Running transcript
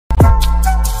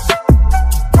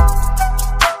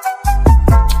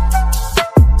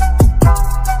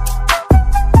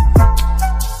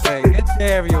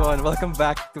everyone. Welcome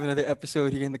back to another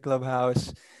episode here in the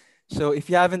Clubhouse. So, if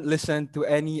you haven't listened to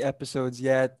any episodes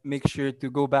yet, make sure to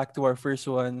go back to our first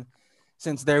one,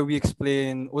 since there we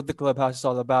explain what the Clubhouse is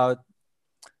all about.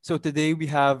 So, today we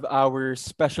have our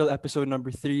special episode number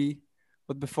three.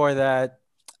 But before that,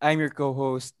 I'm your co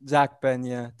host, Zach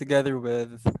Pena, together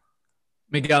with.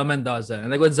 Miguel Mendoza. And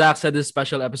like what Zach said, this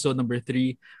special episode number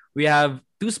 3, we have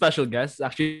two special guests.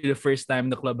 Actually, the first time in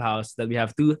the Clubhouse that we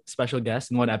have two special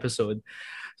guests in one episode.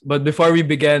 But before we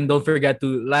begin, don't forget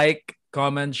to like,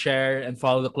 comment, share, and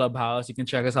follow the Clubhouse. You can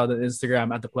check us out on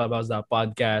Instagram at the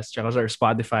Clubhouse.podcast. Check us out our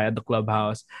Spotify at the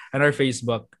Clubhouse and our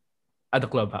Facebook at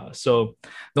the Clubhouse. So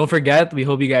don't forget, we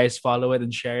hope you guys follow it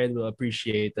and share it. We'll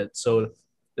appreciate it. So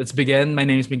let's begin. My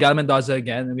name is Miguel Mendoza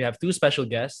again, and we have two special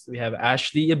guests. We have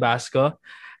Ashley Ibasco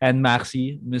and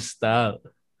Maxi Mistal.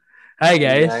 Hi, Hey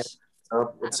guys, guys.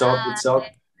 what's up? What's up?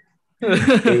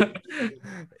 Hey,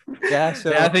 Yeah, Yeah,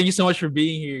 so. thank you so much for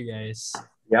being here, guys.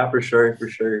 yeah, for sure, for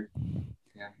sure.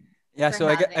 Yeah, Yeah, for so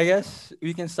I having me. guess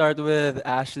we can start with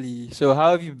Ashley. So,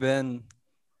 how have you been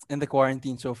in the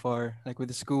quarantine so far? Like with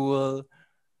the school,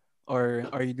 or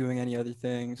are you doing any other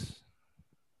things?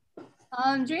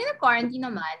 During the quarantine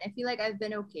naman, I feel like I've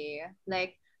been okay.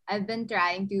 Like I've been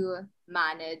trying to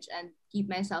manage and keep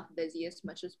myself busy as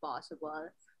much as possible.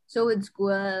 So with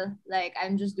school, like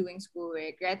I'm just doing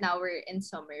schoolwork. Right now we're in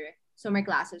summer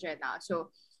classes right now.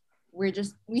 So we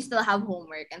still have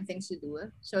homework and things to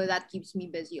do. So that keeps me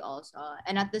busy also.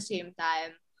 And at the same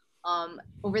time,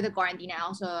 over the quarantine I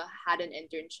also had an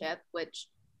internship which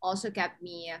also kept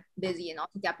me busy and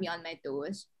also kept me on my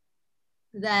toes.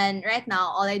 Then right now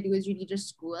all I do is really just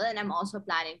school, and I'm also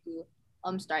planning to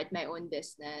start my own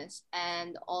business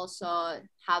and also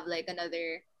have like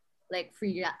another like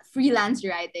freelance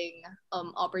writing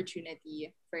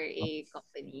opportunity for a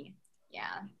company.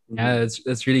 Yeah. Yeah,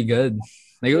 that's really good.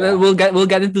 Like yeah. we'll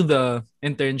get into the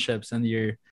internships and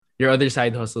your other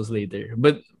side hustles later.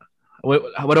 But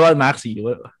what about Maxi?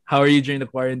 How are you during the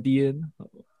quarantine?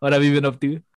 What have you been up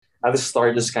to? At the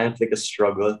start, it's kind of like a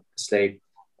struggle. It's like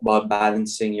about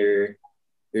balancing your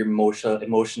emotional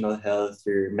health,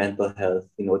 your mental health.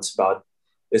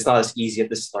 It's not as easy at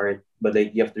the start, but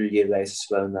like you have to realize as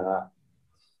well na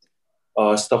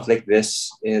stuff like this,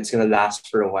 it's gonna last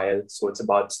for a while. So it's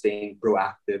about staying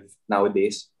proactive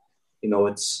nowadays.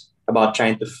 It's about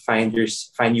trying to find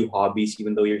new hobbies,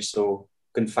 even though you're so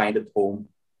confined at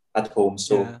home.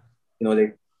 So, Yeah.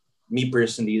 like me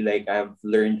personally, like I've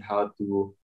learned how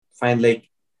to find like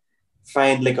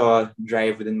find like a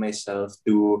drive within myself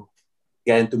to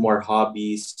get into more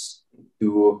hobbies,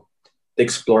 to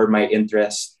explore my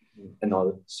interest and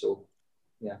all. So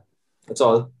yeah, that's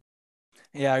all.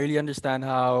 Yeah, I really understand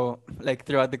how, like,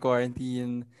 throughout the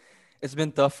quarantine, it's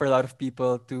been tough for a lot of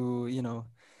people to,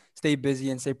 stay busy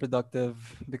and stay productive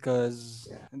because,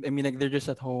 Yeah, I mean, like, they're just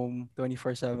at home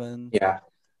 24/7, yeah,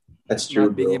 that's true,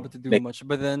 not being able bro. to do Like much.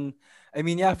 But then, I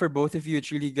mean, yeah, for both of you,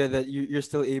 it's really good that you're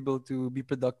still able to be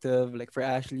productive. Like, for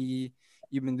Ashley,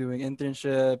 you've been doing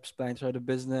internships, planning to start a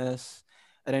business.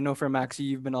 And I know for Maxi,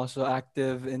 you've been also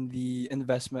active in the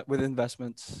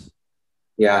investments.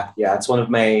 yeah, yeah, it's one of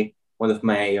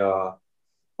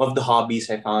the hobbies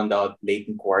I found out late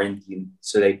in quarantine.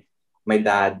 So like my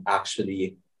dad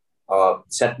actually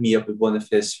set me up with one of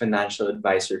his financial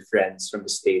advisor friends from the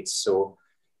States. So,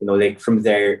 like from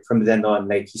then on,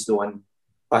 like he's the one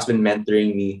who has been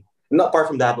mentoring me. And not apart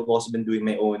from that, I've also been doing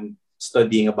my own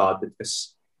studying about it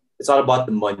because it's not about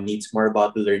the money, it's more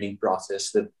about the learning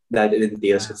process that it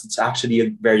entails. Yeah. Because it's actually a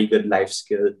very good life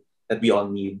skill that we all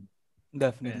need.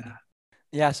 Definitely. Yeah.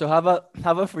 Yeah, so how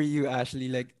about for you, Ashley?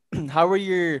 Like how was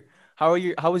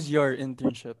your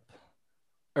internship?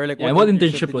 Or like Yeah. what And what internship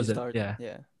internship did you was it? start? Yeah.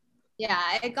 Yeah. Yeah,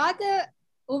 I got the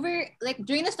over like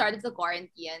during the start of the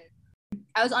quarantine,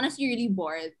 I was honestly really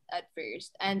bored at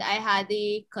first. And I had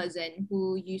a cousin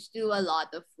who used to do a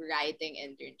lot of writing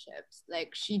internships.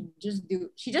 Like she just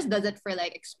does it for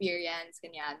like experience,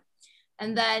 ganyan.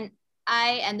 And then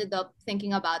I ended up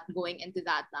thinking about going into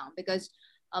that now because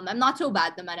I'm not so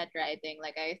bad naman at writing.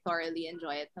 Like I thoroughly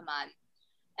enjoy it naman.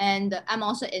 And I'm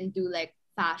also into like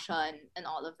fashion and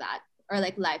all of that, or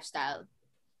like lifestyle.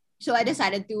 So I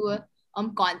decided to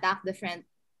contact different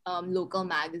local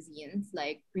magazines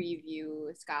like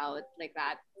Preview, Scout, like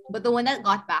that. But the one that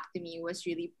got back to me was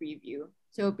really Preview.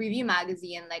 So Preview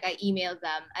magazine, like I emailed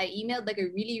them. I emailed like a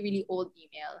really really old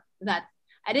email that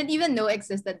I didn't even know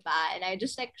existed ba, and I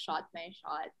just like shot my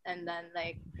shot, and then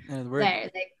like And it worked. there,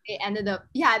 like they ended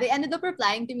up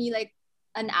replying to me like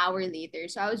an hour later.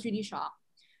 So I was really shocked.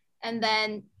 And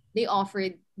then they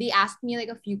asked me like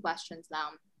a few questions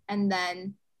lang, and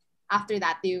then after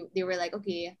that, they were like,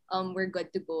 okay, we're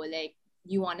good to go. Like,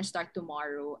 you want to start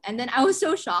tomorrow? And then I was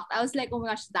so shocked. I was like, oh my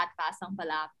gosh, that fast lang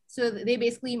pala. So they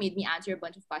basically made me answer a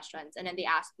bunch of questions, and then they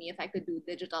asked me if I could do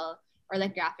digital or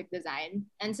like graphic design.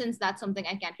 And since that's something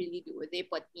I can't really do, they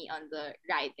put me on the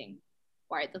writing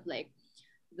part of like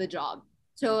the job.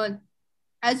 So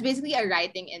I was basically a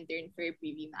writing intern for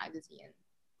Preview Magazine.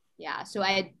 Yeah, so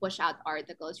I'd push out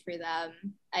articles for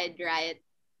them. I'd write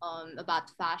about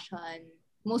fashion,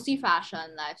 mostly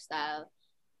fashion, lifestyle.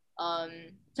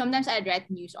 Sometimes I'd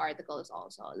write news articles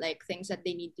also, like things that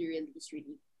they need to release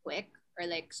really quick, or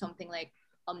like something like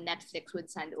Netflix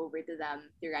would send over to them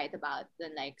to write about.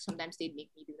 Then like sometimes they'd make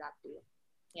me do that too.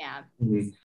 Yeah.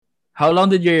 Mhm. How long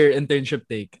did your internship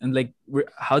take? And like,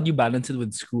 how do you balance it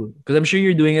with school? Because I'm sure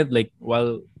you're doing it like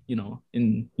while,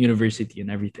 in university and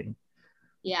everything.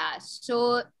 Yeah.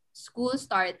 So school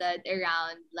started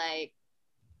around like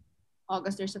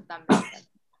August or September.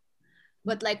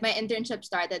 But like my internship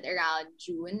started around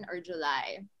June or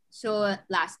July. So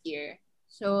last year.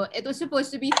 So it was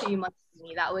supposed to be 3 months for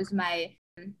me.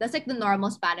 That's like the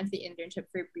normal span of the internship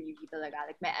for preview talaga.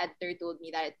 Like my editor told me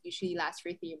that it usually lasts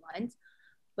for 3 months.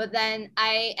 But then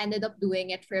I ended up doing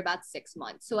it for about 6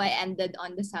 months. So I ended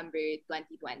on December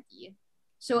 2020.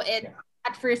 So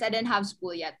at first I didn't have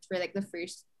school yet for like the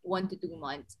first 1 to 2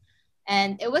 months.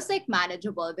 And it was like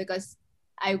manageable because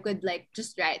I could like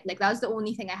just write. Like that was the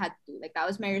only thing I had to do. Like that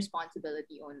was my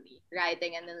responsibility only.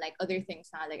 Writing, and then like other things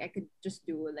now, like I could just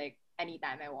do like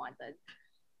anytime I wanted.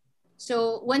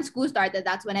 So when school started,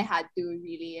 that's when I had to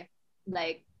really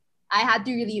like I had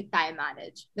to really time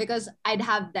manage because I'd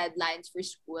have deadlines for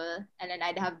school, and then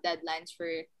I'd have deadlines for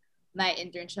my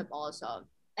internship also.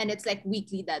 And it's like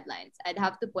weekly deadlines. I'd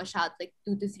have to push out like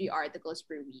 2 to 3 articles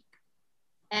per week.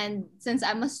 And since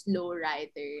I'm a slow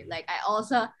writer, like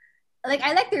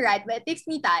I like to write, but it takes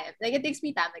me time. Like it takes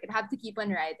me time. Like I have to keep on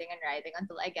writing and writing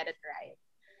until I get it right.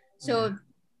 So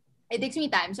it takes me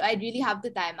time. So I'd really have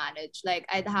to time manage. Like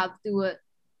I'd have to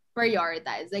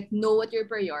prioritize, like know what your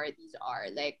priorities are.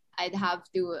 Like I'd have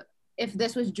to, if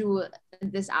this was due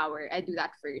this hour, I do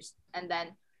that first, and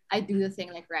then I do the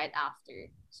thing like right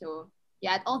after. So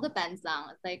yeah, it all depends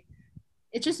lang. Like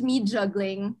it's just me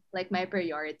juggling like my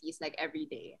priorities like every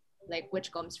day, like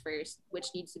which comes first,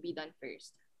 which needs to be done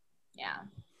first. Yeah.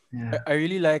 Yeah. I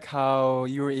really like how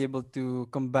you were able to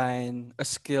combine a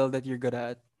skill that you're good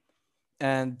at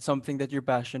and something that you're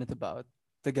passionate about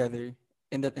together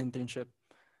in that internship.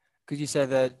 Because you said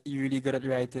that you're really good at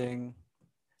writing,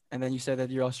 and then you said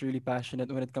that you're also really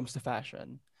passionate when it comes to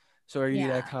fashion. So I really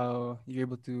like Yeah. how you're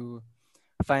able to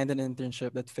find an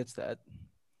internship that fits that.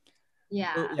 So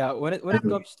Yeah. yeah, when it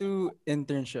comes to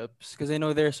internships, because I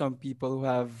know there are some people who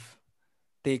have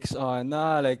takes on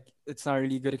like it's not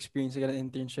really good experience to get an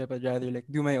internship. I'd rather like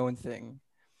do my own thing.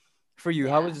 For you,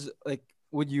 how Yeah. is like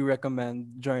would you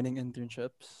recommend joining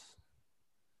internships?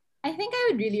 I think I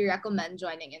would really recommend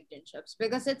joining internships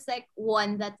because it's like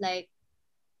one that like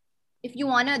if you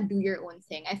want to do your own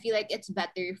thing, I feel like it's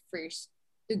better first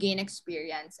to gain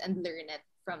experience and learn it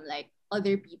from like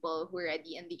other people who are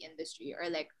already in the industry, or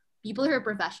like people who are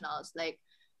professionals. Like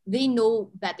they know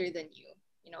better than you.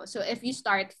 So if you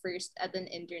start first at an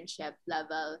internship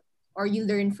level, or you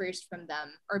learn first from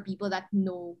them, or people that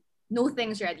know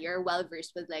things already, or well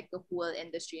versed with like the whole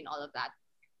industry and all of that,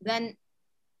 then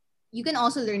you can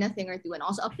also learn a thing or two and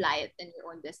also apply it in your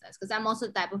own business. Because I'm also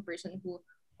the type of person who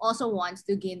also wants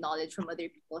to gain knowledge from other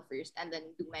people first and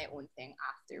then do my own thing Mhm.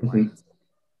 afterwards.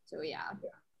 So yeah.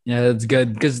 Yeah, that's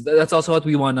good because that's also what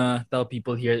we want to tell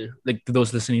people here, like to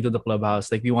those listening to the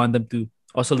clubhouse. Like we want them to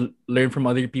also learn from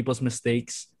other people's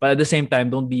mistakes, but at the same time,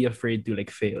 don't be afraid to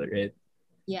like fail, right?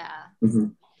 Yeah.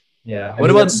 Mhm. Yeah. I What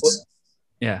mean, about that's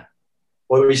yeah,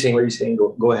 what were you saying? What were you saying?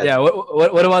 Go ahead. yeah?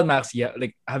 What about Max? Yeah,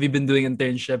 like have you been doing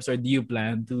internships or do you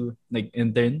plan to like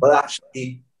intern? Well,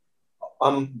 actually,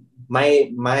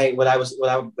 my what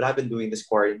I've been doing this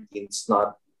quarantine,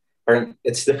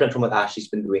 it's different from what Ashley's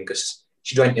been doing because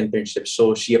she joined internships,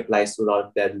 so she applies to a lot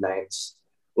of deadlines.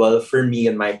 Well, for me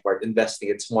and my part, investing,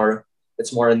 it's more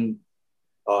on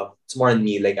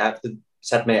me. Like I have to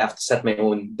set my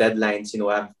own deadlines.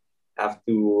 I have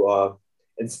to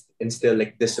instill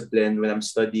like discipline when I'm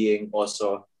studying.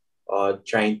 Also,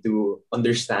 trying to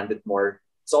understand it more.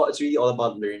 It's really all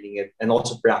about learning it and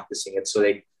also practicing it. So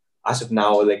like as of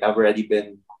now, like I've already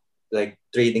been like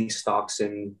trading stocks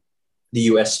in the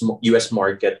US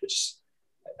market, which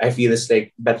I feel is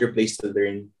like better place to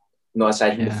learn.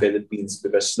 Aside from the Yeah, Philippines,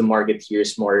 because the market here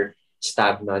is more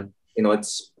stagnant.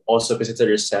 It's also because it's a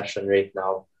recession right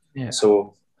now. yeah,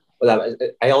 So, well,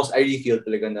 I really feel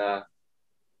talaga na,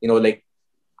 like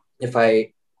if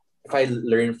I if I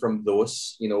learn from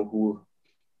those,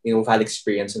 who've had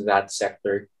experience in that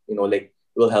sector, like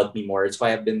it will help me more. It's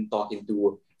why I've been talking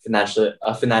to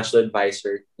a financial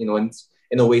advisor, and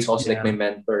in a way it's also like Yeah. my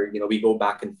mentor. We go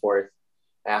back and forth.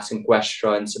 I ask him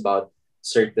questions about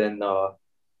certain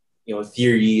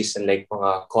theories and like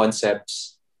mga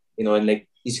concepts, and like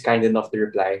he's kind enough to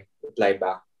reply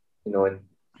back, and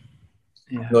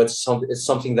Yeah. it's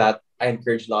something that I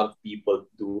encourage a lot of people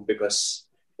to do because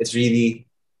it's really,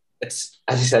 it's,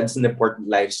 as I said, it's an important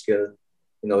life skill.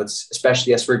 It's,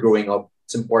 especially as we're growing up,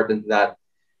 it's important that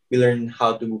we learn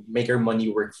how to make our money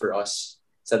work for us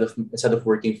instead of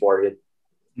working for it.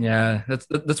 Yeah,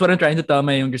 that's what I'm trying to tell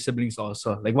my younger siblings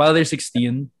also. Like while they're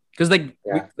 16, because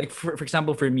Yeah. like for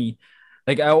example for me,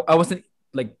 like I wasn't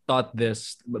like taught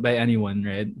this by anyone,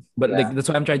 right? But like Yeah. that's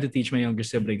why I'm trying to teach my younger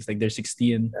siblings. Like they're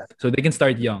 16, Yeah. so they can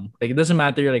start young. Like it doesn't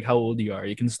matter like how old you are.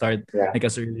 You can start Yeah. like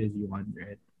as early as you want,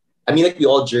 right? I mean, like we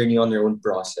all journey on our own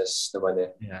process, naman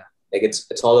eh. Yeah, Like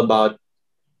it's all about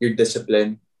your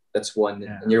discipline. That's one,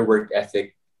 Yeah. and your work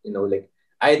ethic. Like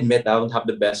I admit I don't have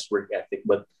the best work ethic,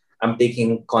 but I'm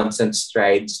taking constant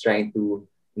strides, trying to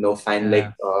find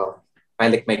Yeah.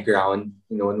 like my ground,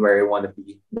 and where I want to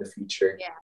be in the future.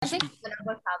 Yeah. I think none of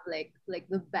us have like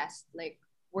the best like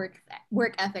work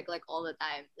ethic like all the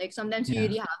time. Like sometimes you Yeah.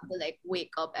 really have to like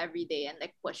wake up every day and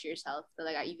like push yourself to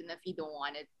like even if you don't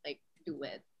want it, like do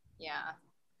it. Yeah.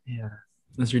 Yeah.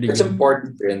 That's really It's good.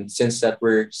 important, Rin, since that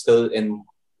we're still in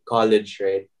college,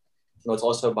 right? It's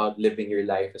also about living your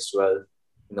life as well.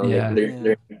 Like Yeah.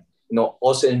 learn.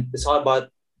 Also it's all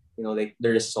about like the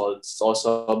results. It's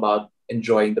also about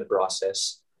enjoying the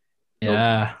process. You know,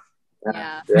 Yeah.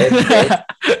 Yeah. right, right.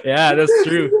 Yeah, that's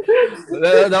true.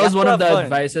 That You was have one to of have the fun.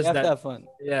 advices You have to that have fun.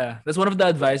 yeah, that's one of the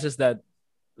advices that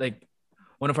like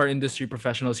one of our industry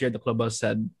professionals here at the clubhouse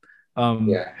said.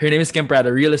 Yeah. Her name is Kim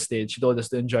Prada, real estate. She told us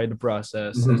to enjoy the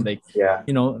process and Mhm. like Yeah.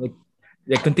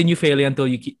 like continue failing until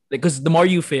you keep like because the more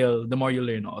you fail, the more you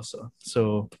learn also.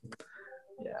 So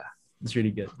yeah, it's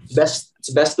really good. It's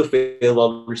best to fail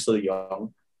while we're still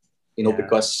young. Yeah.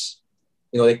 Because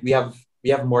like we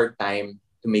have more time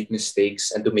to make mistakes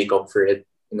and to make up for it.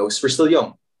 'Cause we're still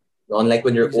young. Unlike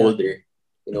when you're Exactly. older,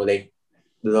 like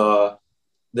the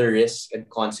the risk and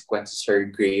consequences are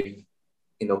grave.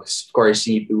 'Cause of course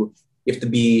you have to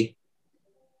be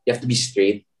you have to be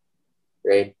straight,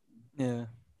 right? Yeah.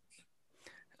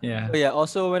 Yeah. Oh yeah.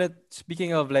 Also,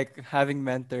 speaking of like having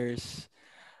mentors,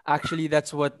 actually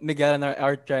that's what Miguel and I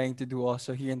are trying to do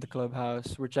also here in the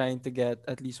clubhouse. We're trying to get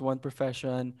at least one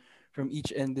profession from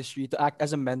each industry to act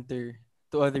as a mentor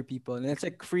to other people, and it's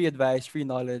like free advice, free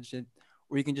knowledge, and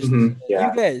where you can just listen.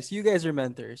 Yeah. You guys are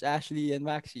mentors, Ashley and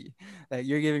Maxi. Like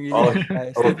you're giving really Oh, good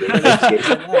advice oh, to great. people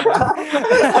listening right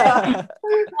now.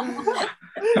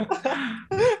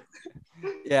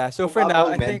 Yeah. So for now,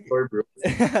 I think mentor, bro.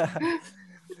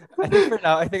 I think for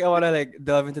now, I think I want to like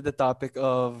delve into the topic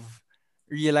of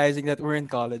realizing that we're in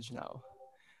college now.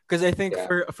 Because I think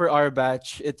Yeah. for our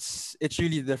batch, it's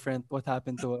really different what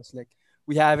happened to us. Like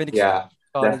we haven't Yeah,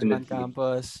 experienced college on definitely.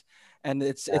 campus, and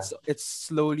Yeah. it's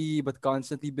slowly but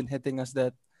constantly been hitting us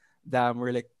that damn,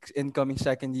 we're like incoming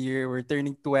second year, we're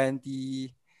turning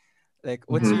 20. Like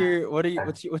what's Mhm. your what are you Yeah.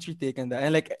 what's your take on that?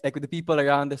 And like with the people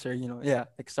around us are, yeah,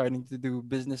 like starting to do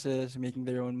businesses, making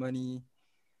their own money.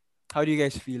 How do you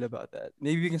guys feel about that?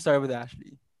 Maybe we can start with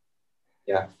Ashley.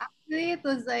 Yeah. Actually, it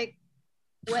was like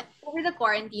when over the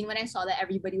quarantine when I saw that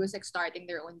everybody was like starting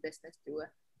their own business too.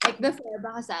 Like before,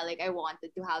 baka like I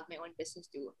wanted to have my own business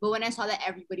too. But when I saw that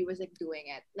everybody was like doing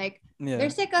it, like Yeah.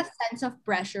 there's like a sense of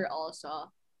pressure also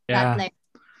that Yeah.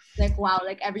 like wow,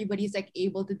 like everybody's like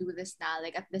able to do this now,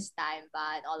 like at this time,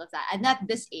 but all of that. And at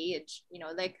this age,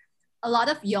 like a lot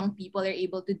of young people are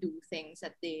able to do things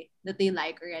that they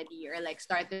like already or like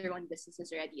start their own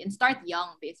businesses already and start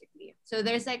young basically. So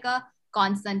there's like a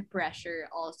constant pressure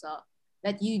also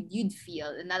that you'd feel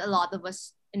and that a lot of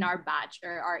us in our batch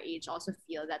or our age also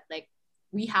feel that like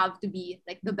we have to be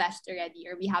like the best already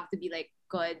or we have to be like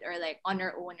good or like on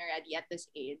our own already at this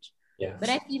age. Yeah. But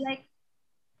I feel like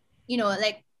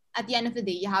like at the end of the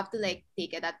day, you have to like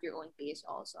take it at your own pace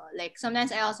also. Like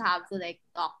sometimes I also have to like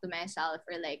talk to myself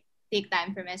or like take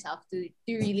time for myself to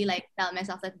really like tell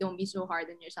myself that don't be so hard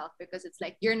on yourself because it's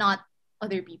like you're not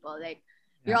other people. Like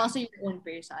you're Yeah. also your own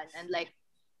person and like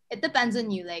it depends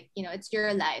on you. Like, it's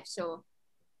your life. So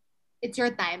it's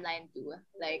your timeline too.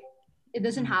 Like it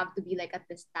doesn't have to be like at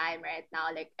this time right now,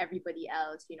 like everybody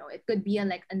else, it could be in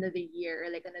like another year or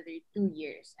like another 2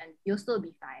 years and you'll still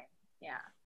be fine. Yeah.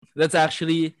 That's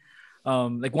actually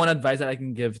like one advice that I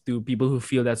can give to people who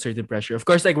feel that certain pressure. Of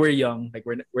course, like we're young, like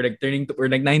we're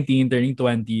like 19, turning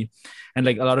 20, and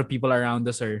like a lot of people around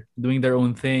us are doing their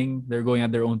own thing. They're going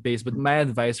at their own pace. But my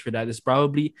advice for that is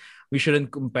probably we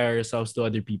shouldn't compare ourselves to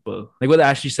other people. Like what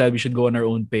Ashley said, we should go on our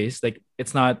own pace. Like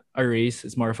it's not a race,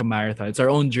 it's more of a marathon. It's our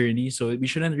own journey. So we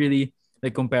shouldn't really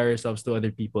like compare ourselves to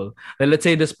other people. Like let's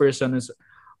say this person is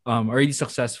already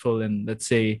successful in, let's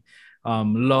say,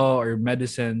 law or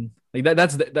medicine, like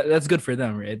that's good for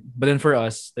them, right? But then for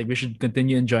us, like we should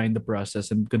continue enjoying the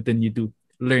process and continue to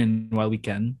learn while we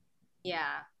can.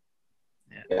 Yeah.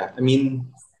 Yeah, I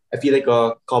mean, I feel like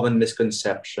a common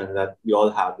misconception that we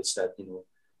all have is that, yun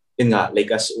nga,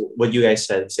 like as what you guys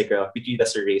said, it's like we treat it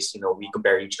as a race, we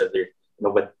compare each other,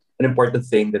 but an important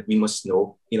thing that we must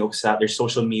know, because there's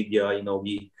social media,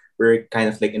 we're kind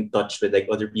of like in touch with like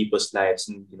other people's lives,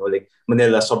 and like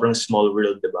Manila, sobrang small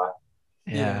world, diba?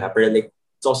 Yeah. But like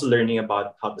it's also learning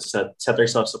about how to set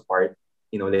ourselves apart,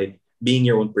 like being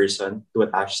your own person, to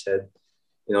what Ash said.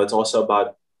 It's also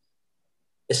about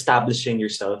establishing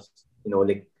yourself,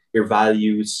 like your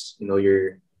values,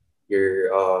 your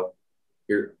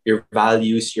your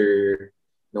values,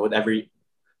 whatever,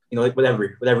 like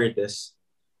whatever it is.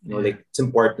 Like it's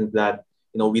important that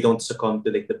we don't succumb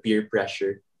to like the peer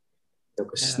pressure,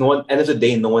 because no one, end of the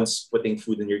day, no one's putting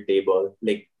food on your table.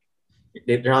 Like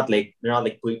they're not like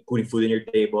putting food on your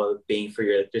table, paying for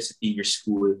your electricity, your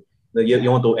school.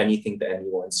 You won't owe anything to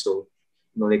anyone. So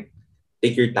like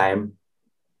take your time.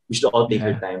 We should all take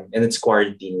our time, and it's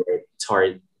quarantine, right? It's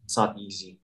hard. It's not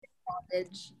easy.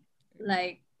 College,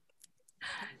 like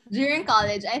during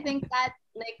college, I think that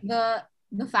like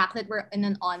the fact that we're in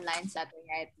an online setting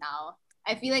right now,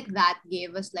 I feel like that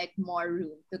gave us like more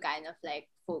room to kind of like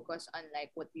focus on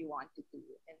like what we want to do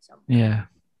in some way. Yeah.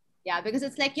 Yeah, because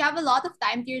it's like you have a lot of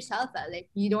time to yourself. Like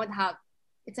you don't have,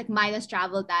 it's like minus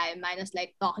travel time, minus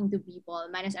like talking to people,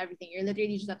 minus everything. You're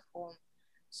literally just at home.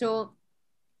 So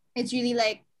it's really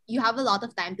like you have a lot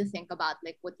of time to think about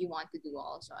like what you want to do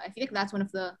also. I feel like that's one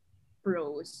of the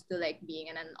pros to like being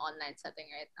in an online setting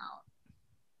right now.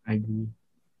 I agree.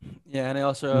 Yeah, and I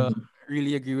also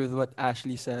really agree with what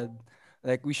Ashley said.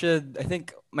 Like I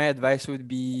think my advice would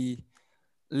be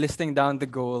listing down the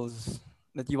goals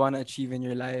that you want to achieve in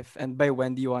your life and by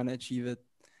when do you want to achieve it.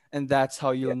 And that's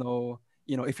how you'll know,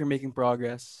 if you're making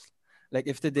progress. Like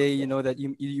if today you know that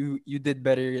you did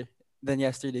better than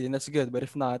yesterday, then that's good. But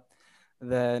if not,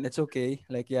 then it's okay.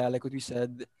 Like yeah, like what we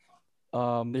said,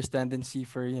 there's tendency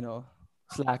for,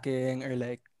 slacking or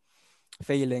like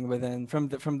failing, but then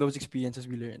from those experiences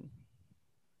we learn.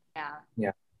 Yeah.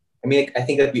 Yeah. I mean, like, I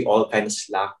think that we all kind of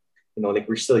slack, like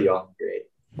we're still young, right?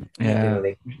 Yeah.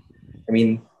 Like, I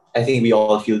mean, I think we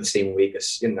all feel the same way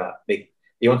because, like,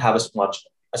 you don't have as much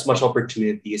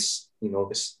opportunities,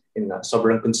 because,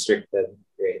 sobrang constricted,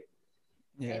 right?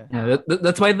 Yeah. Yeah,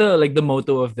 that's why the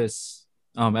motto of this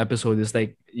episode is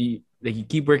like you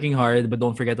keep working hard but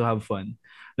don't forget to have fun.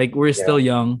 Like we're still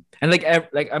young, and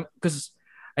I'm because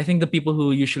I think the people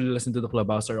who usually listen to the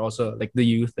Clubhouse are also like the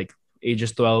youth, like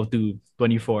ages 12 to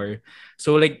 24.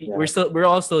 So like we're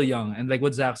all still young, and like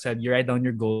what Zach said, you write down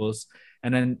your goals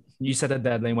and then you set a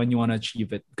deadline when you want to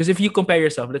achieve it. Because if you compare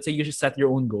yourself, let's say you should set your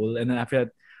own goal, and then after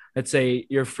that, let's say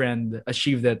your friend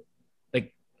achieved that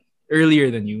like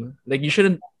earlier than you, like you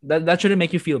shouldn't that shouldn't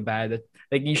make you feel bad.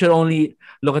 Like you should only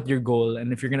look at your goal,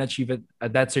 and if you're gonna achieve it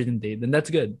at that certain date, then that's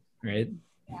good, right?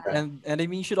 And I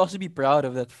mean you should also be proud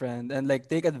of that friend and like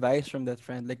take advice from that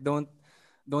friend. Like don't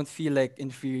feel like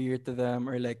inferior to them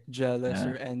or like jealous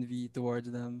or envy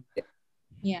towards them.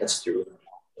 Yeah. That's true.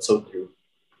 That's so true.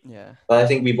 Yeah. But I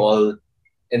think we've all,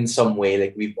 in some way,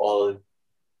 like we've all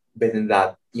been in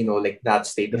that, like that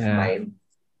state of mind.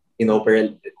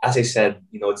 Where, as I said,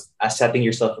 it's setting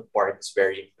yourself apart is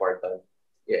very important.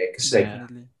 Yeah, because like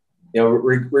Definitely.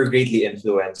 we're greatly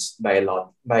influenced by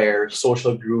by our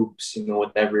social groups,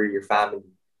 whatever your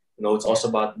family. It's also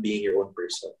about being your own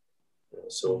person.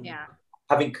 So Yeah.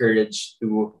 having courage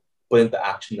to put into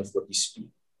action of what you speak.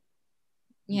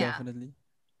 Yeah. Definitely.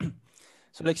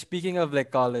 So like speaking of like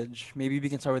college, maybe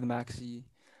we can start with Maxi.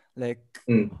 Like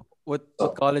what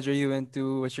college are you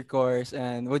into? What's your course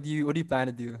and what do you plan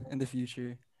to do in the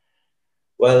future?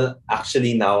 Well,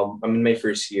 actually now I'm in my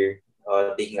first year,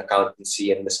 taking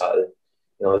accountancy in Lasal.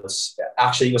 It's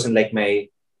actually wasn't like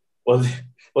well,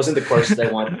 wasn't the course that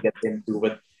I wanted to get into,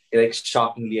 but like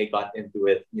shockingly I got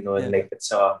into it. And like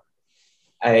it's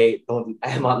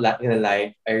I'm not gonna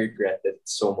lie, I regret it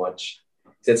so much.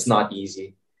 It's not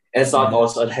easy, and it's not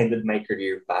also aligned with my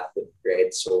career path,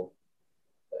 right? So,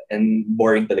 and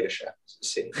boring talaga siya. To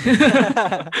say.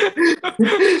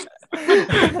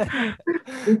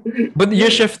 But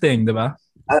you're shifting, diba?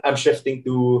 I'm shifting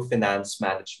to finance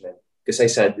management because I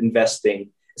said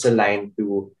investing is aligned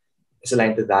to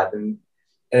that, and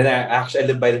I actually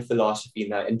live by the philosophy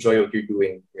na enjoy what you're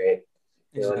doing, right?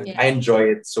 You know, Exactly. I enjoy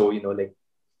it, so like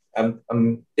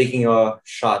I'm taking a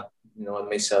shot, on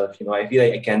myself. I feel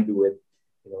like I can do it,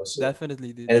 so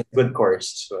Definitely, dude. and it's a good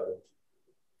course. So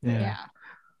Yeah. Yeah.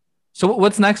 So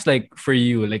what's next like for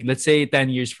you? Like let's say 10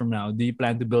 years from now, do you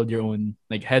plan to build your own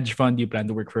like hedge fund? Do you plan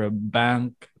to work for a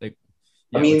bank? Like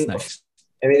I yeah, what's mean, next?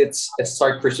 it's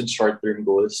start first with short term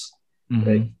goals.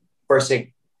 Like Mm-hmm. first,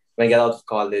 like when I get out of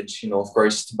college, of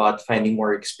course, it's about finding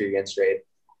more experience, right?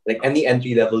 Like any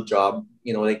entry level job,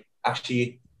 like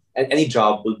actually any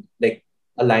job would like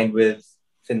align with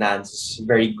finance is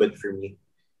very good for me.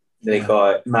 Like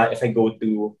Yeah. if I want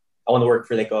to work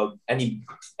for like any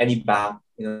bank,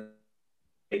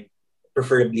 like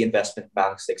preferably investment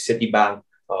banks like Citibank,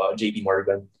 JP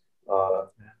Morgan.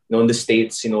 In the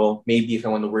States, maybe if I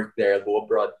want to work there, I'll go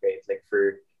abroad, right? Like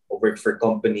I'll work for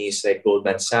companies like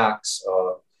Goldman Sachs,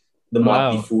 the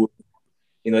Motley Wow. Food,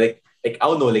 like I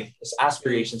don't know, like it's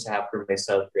aspirations I have for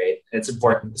myself, right? And it's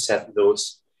important to set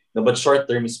those. But short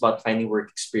term is about finding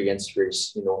work experience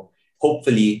first,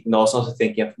 hopefully, I was also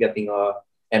thinking of getting a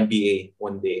MBA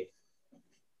one day.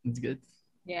 That's good.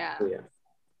 Yeah. So yeah.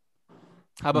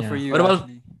 How about for Yeah. you, What about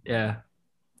Ashley? yeah?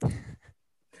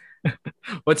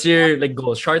 What's your like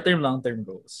goals? Short term, long term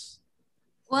goals.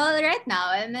 Well, right now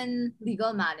I'm in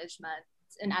legal management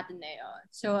in Ateneo.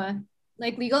 So,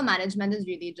 like legal management is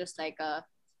really just like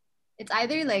it's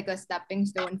either like a stepping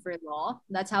stone for law.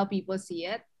 That's how people see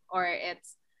it, or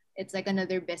it's like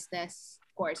another business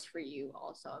course for you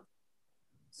also.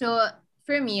 So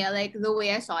for me, like the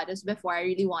way I saw it is before I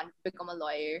really wanted to become a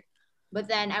lawyer, but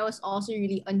then I was also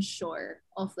really unsure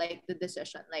of like the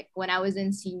decision. Like when I was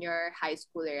in senior high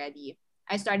school already,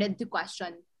 I started to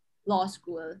question law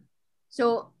school.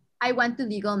 So I went to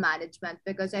legal management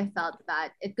because I felt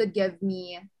that it could give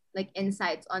me like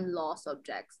insights on law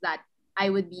subjects that I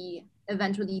would be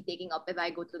eventually taking up if I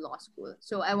go to law school.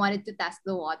 So I wanted to test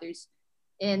the waters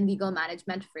in legal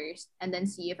management first and then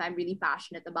see if I'm really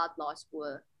passionate about law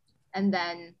school. And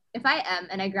then if I am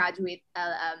and I graduate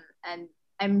LM and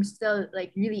I'm still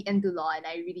like really into law and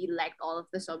I really liked all of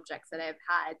the subjects that I've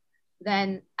had,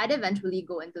 then I'd eventually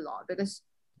go into law because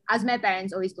as my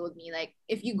parents always told me, like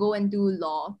if you go into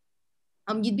law,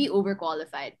 you'd be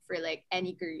overqualified for like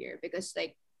any career because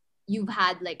like you've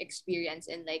had like experience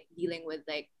in like dealing with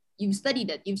like you've studied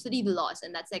the laws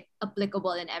and that's like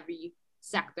applicable in every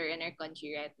sector in our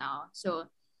country right now. So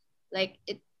like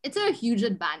it's a huge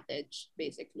advantage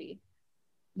basically.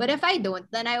 But if I don't,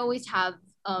 then I always have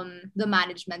the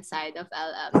management side of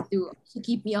LM to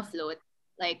keep me afloat.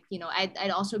 Like,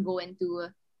 I'd also go into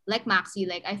like Maxi,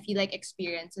 like I feel like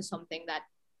experience is something that,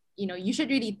 you should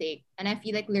really take. And I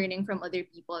feel like learning from other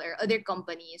people or other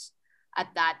companies at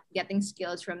that, getting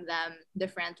skills from them,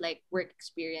 different like work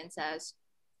experiences,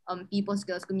 people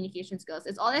skills, communication skills,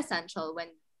 it's all essential when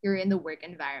you're in the work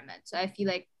environment. So I feel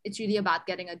like it's really about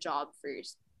getting a job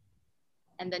first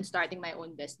and then starting my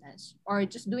own business or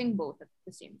just doing both at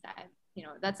the same time.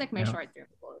 That's like my Yeah. short term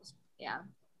goals. Yeah.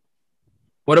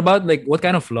 What about like what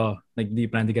kind of law like do you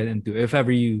plan to get into if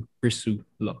ever you pursue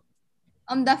law?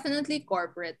 Definitely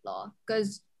corporate law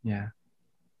because Yeah.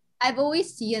 I've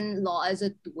always seen law as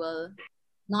a tool,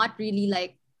 not really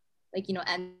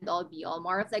end all be all,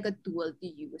 more of like a tool to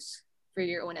use for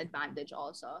your own advantage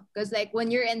also. Because like when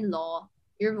you're in law,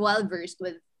 you're well versed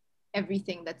with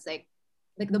everything that's like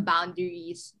the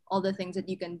boundaries, all the things that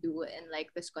you can do in like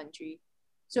this country.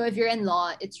 So if you're in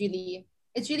law, it's really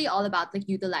all about like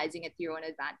utilizing it to your own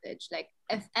advantage. Like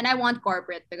if and I want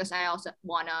corporate because I also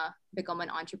wanna become an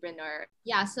entrepreneur.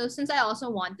 Yeah, so since I also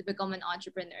want to become an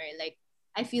entrepreneur, like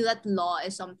I feel that law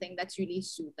is something that's really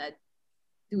suited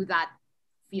to that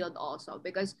field also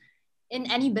because in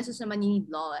any business naman you need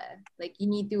law. Like you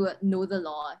need to know the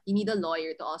law. You need a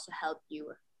lawyer to also help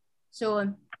you.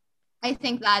 So I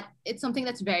think that it's something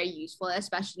that's very useful,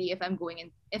 especially if I'm going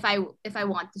in if I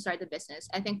want to start a business.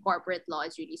 I think corporate law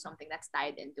is really something that's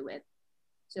tied into it.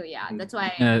 So yeah, that's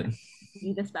why Yeah.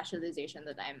 really the specialization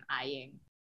that I'm eyeing.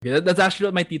 Okay, that's actually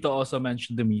what my tito also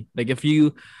mentioned to me. Like if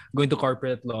you go into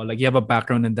corporate law, like you have a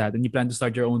background in that and you plan to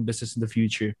start your own business in the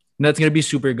future, and that's gonna be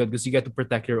super good because you get to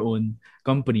protect your own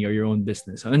company or your own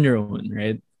business on your own,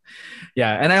 right?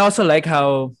 Yeah. And I also like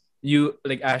how you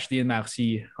like Ashley and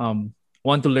Maxi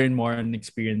want to learn more on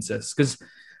experiences. Because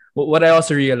what I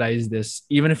also realized is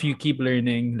even if you keep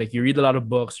learning, like you read a lot of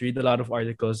books, read a lot of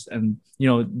articles and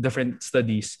different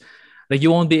studies, like you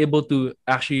won't be able to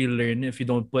actually learn if you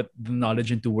don't put the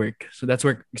knowledge into work. So that's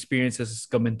where experiences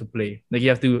come into play. Like you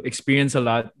have to experience a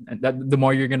lot, and that the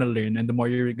more you're gonna learn, and the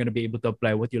more you're gonna be able to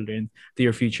apply what you learn to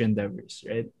your future endeavors,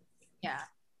 right? Yeah.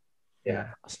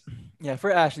 Yeah. Yeah,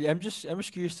 for Ashley, I'm just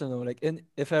curious to know, like,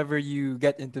 if ever you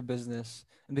get into business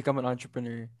and become an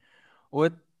entrepreneur,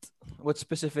 what what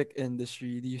specific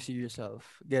industry do you see yourself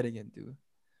getting into,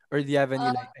 or do you have any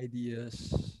Uh, like ideas?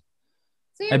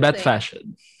 I Same bet thing. fashion.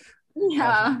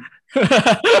 Yeah.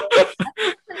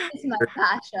 Fashion. It's my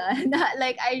passion.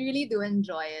 Like I really do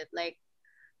enjoy it. Like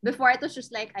before it was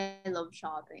just like I love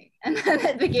shopping. And then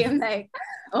it became like,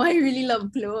 oh, I really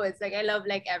love clothes. Like I love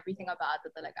like everything about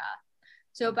it talaga.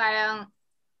 So parang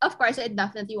of course I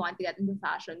definitely want to get into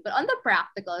fashion. But on the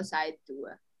practical side too,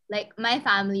 like my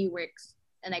family works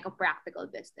in like a practical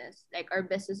business. Like our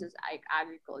business is like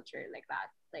agriculture, like that.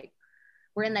 Like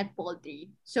we're in like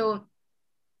poultry. So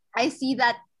I see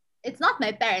that it's not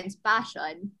my parents'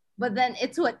 passion, but then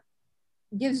it's what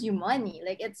gives you money.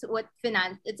 Like it's what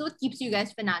keeps you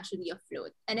guys financially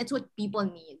afloat. And it's what people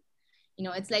need. You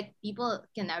know, it's like people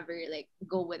can never like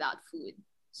go without food.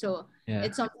 So Yeah.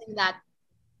 it's something that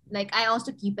like I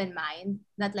also keep in mind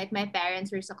that like my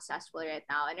parents were successful right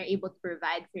now and are able to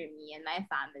provide for me and my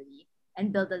family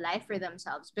and build a life for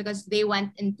themselves because they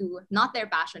went into not their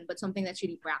passion but something that's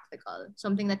really practical,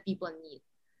 something that people need.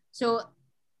 So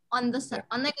on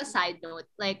like a side note,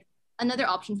 like another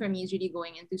option for me is really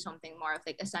going into something more of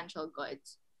like essential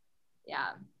goods.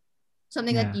 Yeah.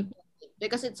 Something that Yeah. people need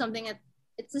because it's something that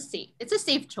it's a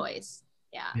safe choice.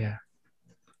 Yeah. Yeah.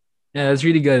 Yeah, that's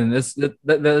really good. And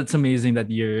that's amazing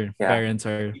that your Yeah. parents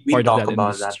are We part of talk that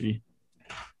about that. industry.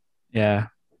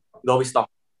 Yeah. We always talk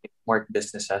about smart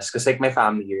businesses because like my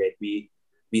family, right?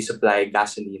 We supply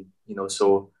gasoline,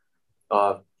 so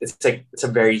it's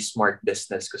a very smart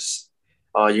business because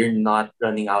you're not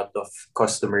running out of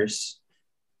customers,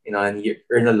 and you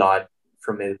earn a lot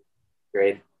from it,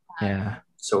 right? Yeah.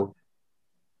 So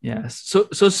Yes.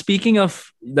 So speaking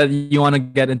of that you want to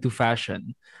get into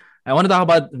fashion, I want to talk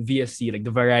about VSC, like the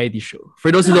variety show.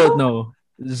 For those who don't know,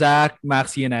 Zach,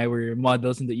 Maxi, and I were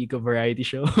models in the Eco Variety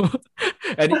Show.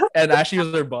 and Ashley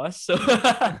was our boss. So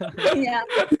Yeah.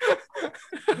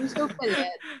 You're so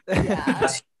kulit. Yeah.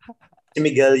 si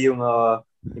Miguel yung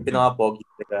pinaka-pogi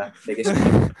talaga. Like,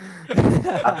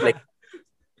 act like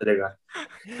talaga.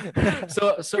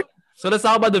 so let's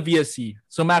talk about the VSC.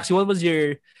 So Maxi, what was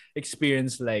your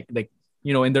experience like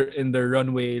in the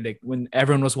runway, like when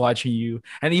everyone was watching you,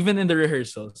 and even in the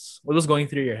rehearsals? What was going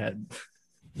through your head?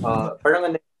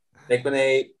 Parang like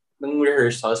when nung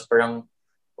rehearsals, parang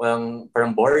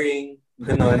boring,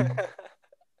 ganon.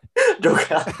 Joke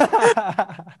lang.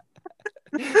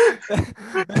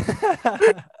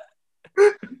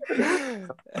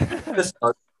 It was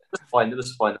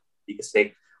fun because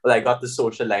like, well, I got to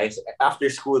socialize after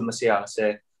school. Masaya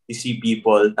kasi you see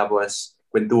people, tapos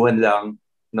kwentuhan lang,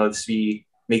 tapos we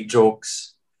make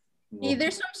jokes. Hey,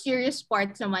 there's some serious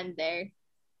parts naman there.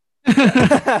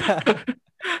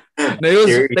 No, it was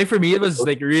like for me, it was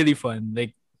like really fun.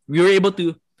 Like we were able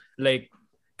to like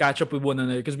catch up with one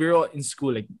another because we were all in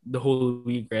school like the whole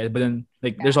week, right? But then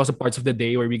like there's also parts of the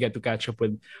day where we get to catch up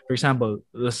with, for example,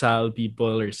 LaSalle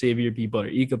people or Xavier people or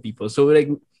Ika people. So like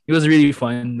it was really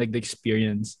fun, like the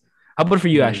experience. How about for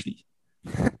you, Ashley?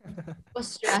 It was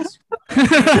stressful.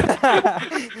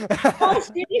 It was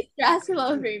really stressful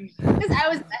for me because I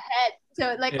was ahead.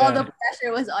 So like all the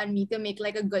pressure was on me to make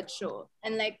like a good show.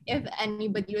 And like if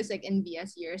anybody was like in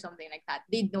VSC or something like that,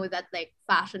 they'd know that like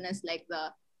fashion is like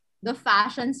the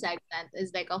fashion segment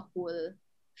is like a whole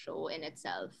show in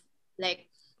itself. Like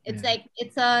it's like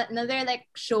it's another like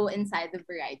show inside the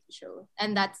variety show.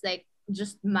 And that's like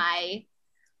just my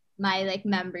like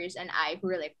members and I who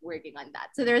were like working on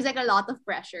that. So there was like a lot of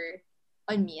pressure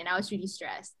on me and I was really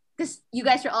stressed. Because you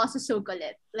guys are also so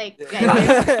kulit. Like guys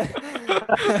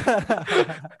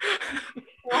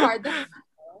so hard to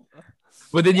follow.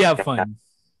 But did you have fun?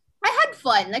 I had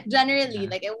fun. Like generally,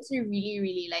 like it was a really,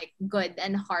 really like good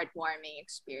and heartwarming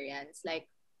experience. Like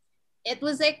it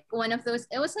was like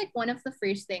it was like one of the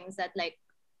first things that like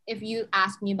if you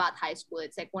ask me about high school,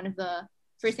 it's like one of the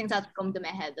first things that come to my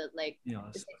head that like is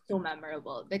like so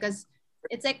memorable because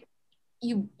it's like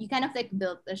you kind of like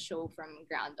built a show from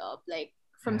ground up, like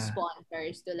from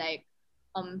sponsors to like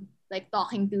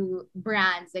talking to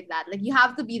brands like that. Like you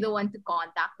have to be the one to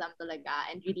contact them talaga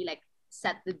and really like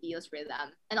set the deals for them.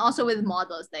 And also with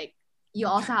models, like you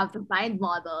also have to find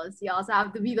models. You also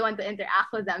have to be the one to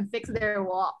interact with them, fix their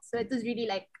walk. So it was really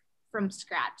like from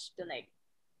scratch to like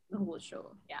the whole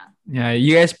show. Yeah. Yeah,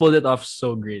 you guys pulled it off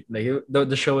so great. Like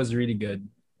the show was really good.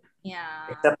 Yeah.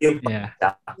 Except yung Yeah.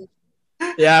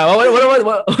 Yeah.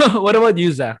 What about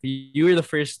you, Zach? You were the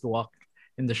first walk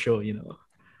in the show, you know.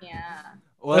 Yeah.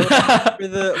 Well, for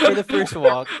the first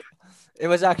walk, it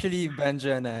was actually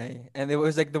Benja and I, and it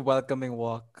was like the welcoming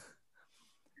walk.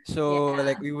 So Yeah.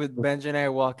 like we would Benja and I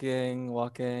walking,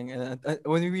 and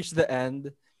when we reached the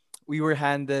end, we were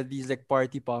handed these like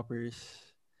party poppers.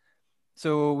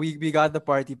 So we got the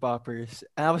party poppers,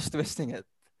 and I was twisting it.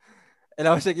 And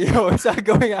I was like, yo, it's not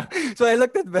going out. So I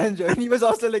looked at Benjo and he was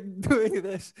also like doing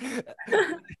this.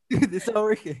 Dude, it's not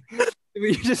working.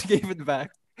 We just gave it back.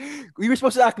 We were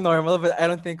supposed to act normal, but I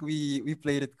don't think we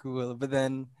played it cool. But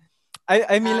then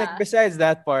I mean like Yeah. besides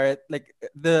that part, like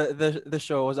the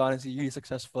show was honestly really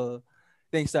successful.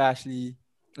 Thanks to Ashley.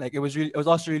 Like it was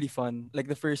also really fun.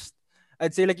 Like the first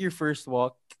I'd say like your first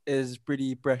walk is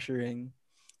pretty pressuring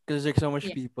because there's like so much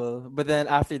Yeah. people. But then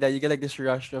after that you get like this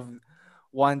rush of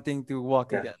wanting to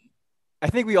walk Yeah. again. I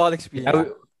think we all Yeah.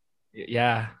 experienced it.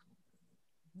 Yeah.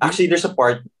 Actually, there's a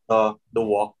part the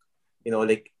walk.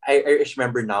 Like I just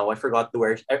remember now. I forgot to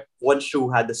wear. One shoe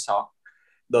had the sock,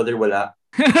 the other wala.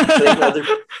 So like the other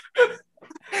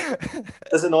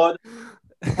doesn't know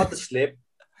how to slip,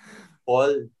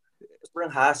 fall. It's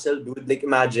parang hassle, dude. Like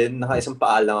imagine, naka-isang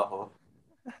paa lang ako.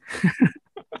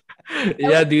 I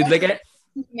Yeah, was dude. Like,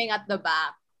 screaming at the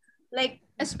back. Like,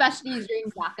 especially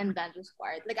during Jack and Benja's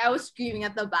part. Like, I was screaming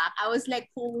at the back. I was like,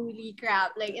 holy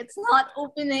crap. Like, it's not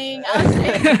opening. I was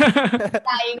like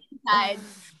dying inside.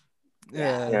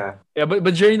 Yeah. Yeah. yeah, but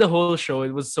during the whole show,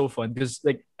 it was so fun because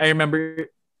like I remember,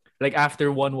 like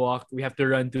after one walk, we have to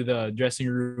run to the dressing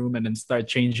room and then start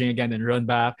changing again and run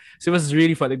back. So it was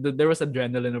really fun. Like there was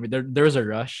adrenaline over there. There was a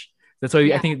rush. That's why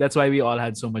I Yeah. think that's why we all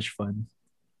had so much fun.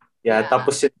 Yeah, Yeah.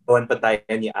 tapos sintuan pa tayo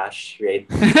ni Ash, right?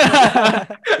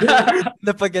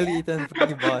 Napagalitan pa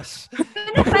ni boss.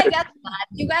 Even if I get mad,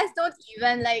 you guys don't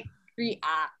even like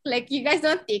react. Like, you guys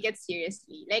don't take it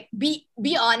seriously. Like, be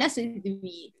honest with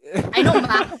me. I know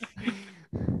math.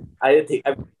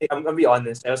 I'm gonna be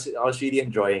honest. I was really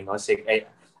enjoying. I was like,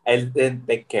 I didn't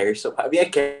like care. So I mean, I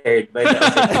cared, but I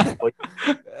was like,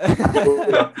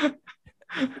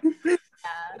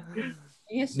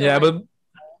 Yeah. So Yeah, much. but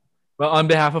well, on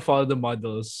behalf of all the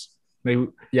models,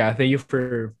 yeah, thank you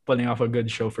for pulling off a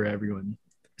good show for everyone,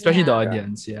 especially the Yeah.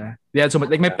 audience. Yeah, they had so much.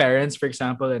 Like my Yeah. parents, for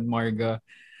example, and Marga,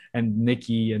 and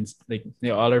Nikki, and like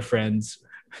all our friends.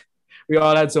 We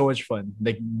all had so much fun.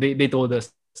 Like they told us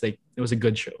like it was a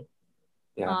good show.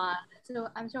 Yeah. So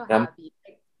I'm so Yeah. happy.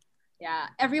 Like, yeah,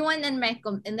 everyone in my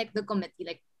in like the committee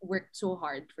like worked so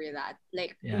hard for that.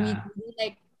 Like Yeah. we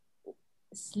like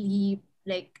sleep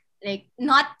like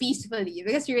not peacefully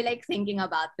because you're like thinking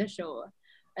about the show.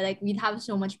 Or like we'd have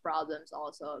so much problems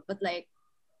also. But like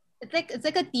it's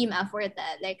like a team effort.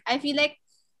 Like I feel like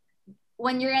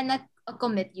when you're in a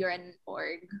committee or an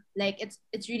org, like it's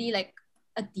really like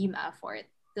a team effort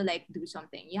to like do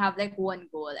something. You have like one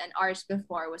goal, and ours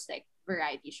before was like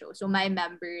variety show. So my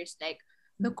members, like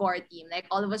the core team, like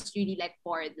all of us really like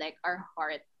poured like our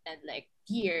heart and like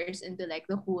tears into like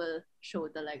the whole show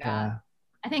talaga. Yeah.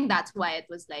 I think that's why it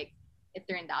was like it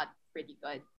turned out pretty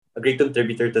good. A great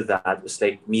contributor to that was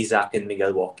like me, Zach, and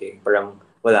Miguel walking. Parang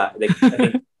wala. Like I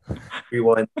think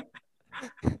everyone.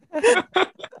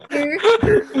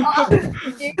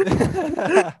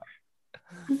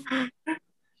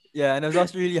 Yeah, and it was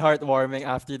also really heartwarming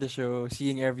after the show,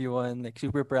 seeing everyone like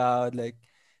super proud, like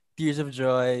tears of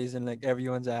joys and like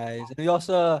everyone's eyes. And we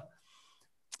also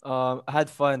had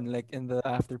fun like in the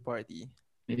after party.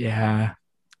 Yeah.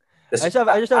 I just have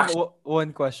Actually,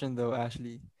 one question though,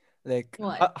 Ashley. Like,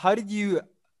 What? how did you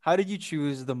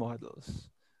choose the models?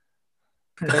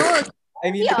 'Cause, Oh,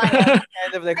 I mean, be because honest. we're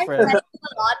kind of like I friends. tested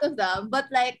a lot of them, but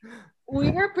like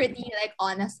we were pretty like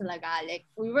honest talaga. Like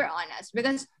we were honest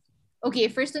because okay,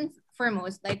 first and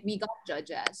foremost, like we got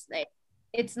judges. Like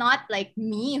it's not like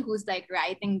me who's like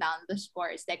writing down the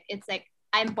scores. Like it's like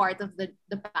I'm part of the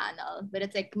panel, but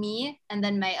it's like me and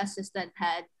then my assistant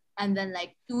head and then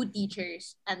like two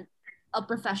teachers and a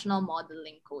professional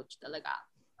modeling coach talaga.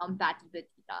 Patty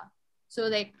Batita. So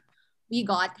like we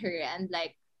got her and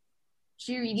like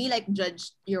she really like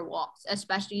judged your walks,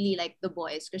 especially like the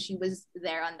boys, because she was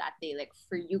there on that day, like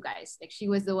for you guys. Like she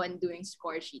was the one doing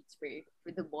score sheets for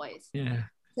the boys. Yeah.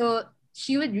 So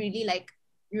she would really like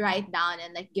write down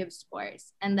and like give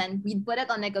scores. And then we'd put it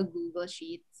on like a Google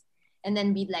Sheets and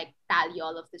then we'd like tally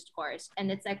all of the scores.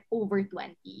 And it's like over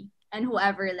 20. And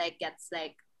whoever like gets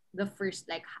like the first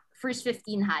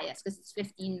 15 highest, because it's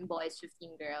 15 boys,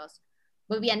 15 girls.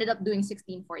 But we ended up doing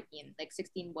 16-14, like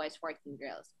 16 boys, 14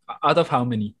 girls. Out of how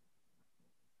many?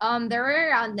 There were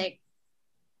around like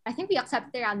I think we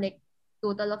accepted around like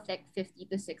total of like 50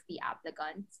 to 60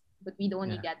 applicants, but we'd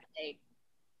only Yeah. get like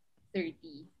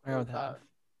 30. Around half.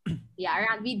 Yeah,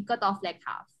 around we'd cut off like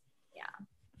half. Yeah.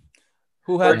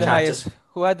 Who Or had the chances. highest?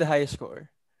 Who had the highest score?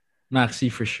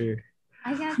 Maxi for sure.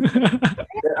 I can't say.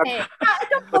 Hey, I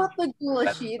don't go to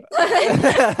bullshit.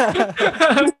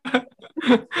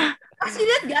 She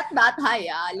didn't get that high,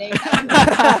 Like,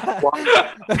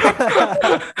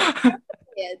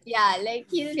 yeah, like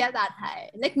he didn't get that high.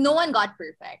 Like no one got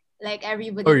perfect. Like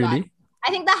everybody Oh, got. really? I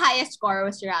think the highest score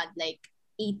was around like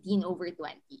 18 over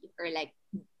 20 or like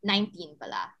 19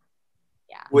 pala.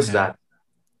 Yeah. Who's Yeah. that?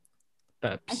 I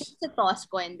think Peps. it's a toss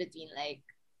coin between like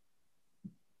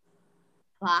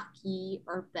Baki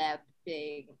or Pep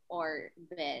Big or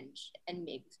Bench and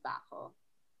Mix Bako.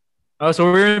 Oh, so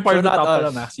we're in part So of the not top pala,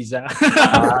 us. Maxi, Zach.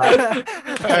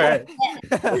 All right.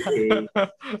 Okay.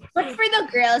 But for the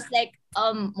girls, like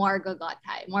Margo got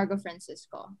high. Margo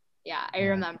Francisco. Yeah, I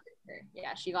Yeah. remember her.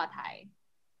 Yeah, she got high.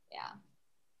 Yeah.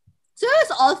 So it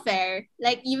was all fair.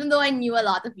 Like even though I knew a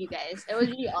lot of you guys, it was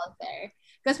really all fair.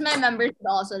 Because my members would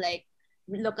also like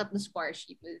look at the score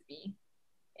sheet with me.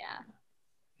 Yeah.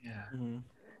 Yeah. Mhm.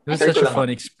 It was Sir such ko a lang. fun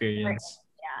experience.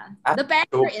 Yeah. Ah, The parents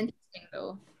so- were interesting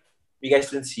though. You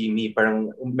guys didn't see me. Parang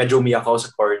medyo umiyak ako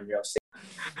sa corner.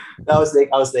 I was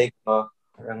like,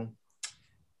 parang,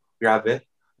 grabe.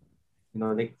 You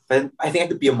know, like, I think I have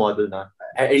to be a model now.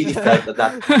 I really felt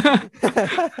that.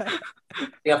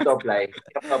 I have to apply.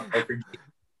 I have to apply for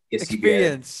GSCBL.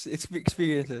 Experiences.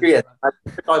 Experience. We're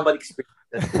talking about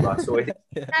experiences, diba? So I think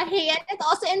Hey, and it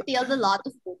also entailed a lot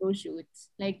of photo shoots.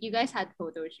 Like you guys had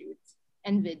photo shoots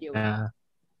and video. Yeah.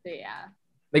 So yeah.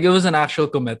 Like it was an actual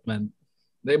commitment.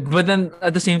 But then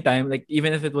at the same time, like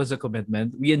even if it was a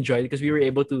commitment, we enjoyed it because we were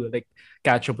able to like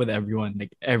catch up with everyone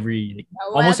like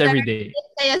almost every day.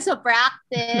 Kaya sa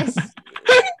practice.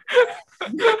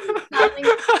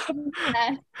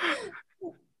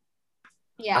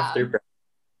 Yeah. after practice.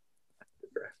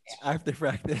 After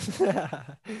practice.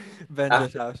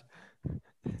 Benja's house.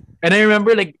 And I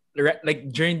remember like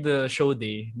during the show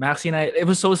day, Maxi and I, it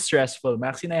was so stressful.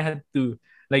 Maxi and I had to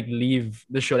like leave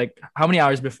the show like how many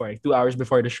hours before? Like 2 hours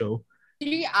before the show. 3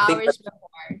 think hours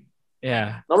before.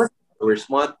 Yeah. Not much hours.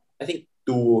 I think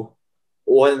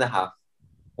 1.5.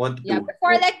 1 to 2. Yeah,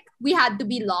 before like we had to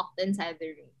be locked inside the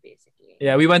room basically.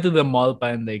 Yeah, we went to the mall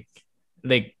and like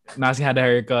Maxi had a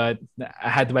haircut. I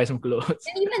had to buy some clothes.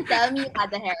 You didn't even tell me you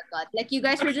had a haircut. Like you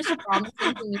guys were just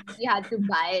promising to me that you had to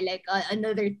buy like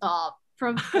another top for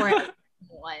everyone.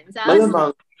 So I was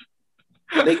Malamang,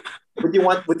 like,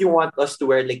 would you want us to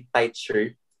wear like tight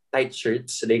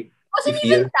shirts? Like, wasn't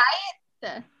you even feel-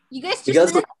 tight. You guys just You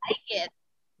guys didn't like it.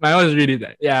 Mine was really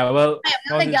that. Yeah, well,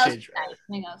 My mine girls changed. was tight.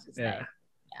 My girls was Yeah.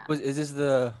 tight. Is this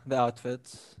the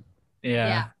outfits?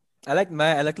 Yeah. I like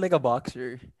like a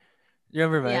boxer. You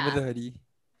remember mine with Yeah. the hoodie?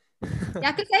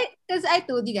 Yeah, because I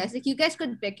told you guys like you guys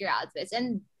could pick your outfits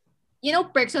and you know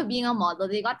perks of being a model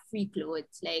they got free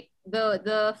clothes like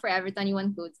the Forever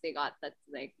 21 clothes they got that's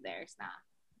like theirs now.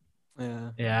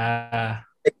 Yeah. Yeah.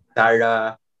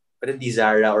 Zara, but hindi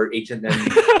Zara or H&M.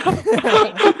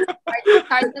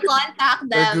 Hard to contact Or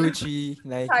them. Gucci,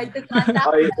 Hard Nike. to contact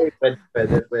Oh,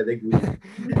 pwede. Good.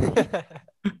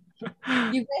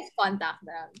 you guys contact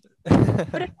them.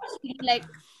 But it was really like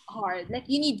hard. Like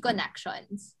you need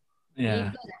connections. You Yeah.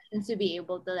 need connections to be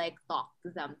able to like talk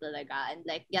to them talaga and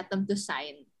like get them to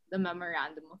sign the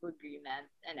memorandum of agreement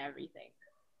and everything.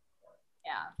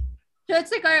 Yeah. So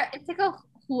it's like a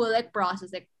whole like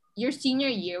process. Like my senior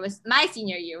year was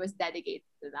dedicated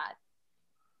to that.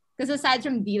 Because aside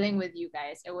from dealing with you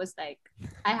guys, it was like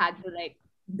I had to like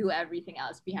do everything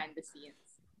else behind the scenes.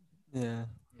 Yeah.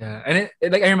 Yeah. And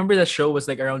like I remember the show was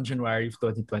like around January of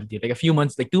 2020, like a few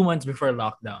months, like 2 months before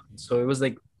lockdown. So it was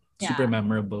like super Yeah.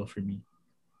 memorable for me.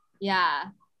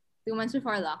 Yeah. 2 months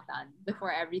before lockdown,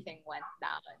 before everything went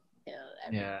down.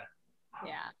 Yeah.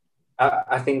 Yeah.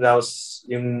 I think that was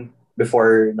yung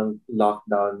before ng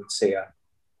lockdown, saya,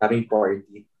 having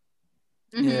party.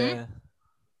 Mhm. Yeah.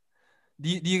 Do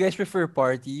you guys prefer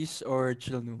parties or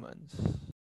chill numans? I'm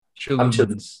chill.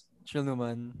 Children's. Chill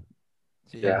numan.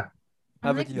 Yeah.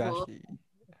 How I'm about like you, both. Ashley?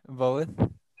 Both?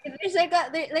 There's like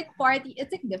like party.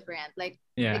 It's like different. Like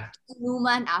Yeah.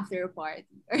 Numan after a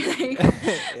party, or like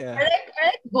Yeah. or like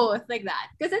both like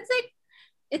that. Because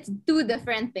it's two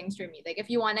different things for me. Like if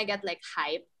you want to get like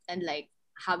hype and like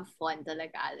have fun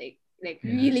talaga, like Yeah.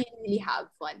 really really have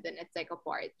fun, then it's like a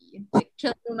party. Like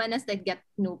chill Numan is like get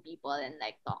to know people and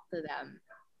like talk to them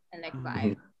and like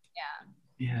vibe. Yeah.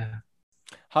 Yeah.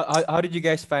 How did you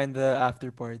guys find the after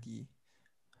party?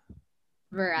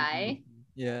 Verai.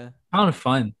 Yeah. Kind of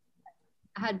fun.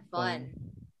 I had fun.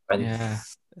 Fun. Yeah.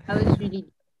 I was really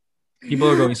People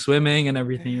were going swimming and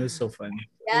everything. It was so fun.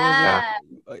 Yeah.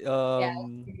 Yeah,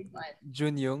 Um, very fun.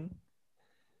 Jun Young.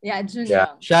 Yeah, Jun Yeah.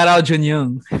 Young. Shout out Jun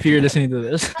Young if you're listening to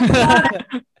this.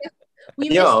 We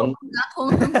missed Young. him back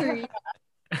home from Korea.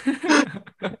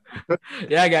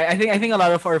 Yeah, guy. I think a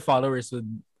lot of our followers would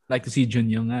like to see Jun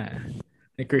Young.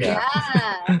 Like Korea.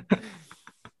 Yeah.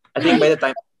 I think by the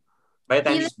time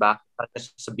He he's back,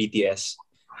 that's just a BTS.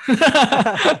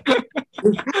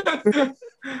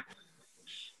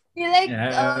 He like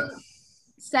Yeah.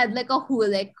 said like a whole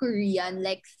like Korean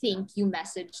like thank you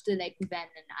message to like Van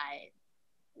and I.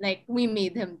 Like we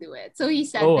made him do it. So he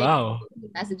said Oh like wow. a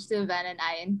message to Van and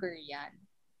I in Korean.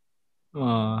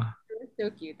 Aw. It was so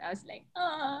cute. I was like,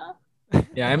 ah.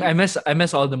 Yeah, I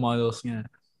miss all the models. Yeah.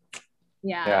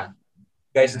 Yeah. Yeah.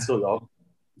 Guys, it's so long.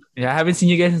 Yeah, I haven't seen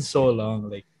you guys in so long.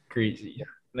 Like crazy.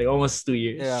 Like almost 2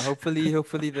 years. Yeah,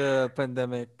 hopefully the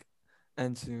pandemic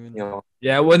ends soon. You know,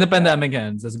 Yeah, when the pandemic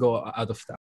ends, let's go out of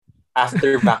town.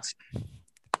 after vaccine.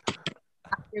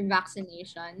 After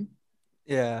vaccination.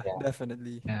 Yeah, Yeah.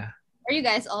 definitely. Yeah. Are you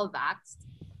guys all vaxxed?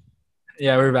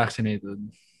 Yeah, we're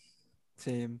vaccinated.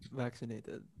 Same,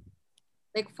 vaccinated.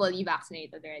 Like fully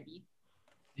vaccinated already?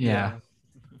 Yeah.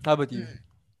 How about you?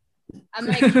 I'm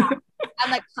like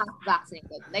half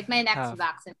vaccinated. Like my next Half.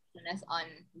 vaccination is on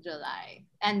July,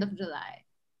 end of July.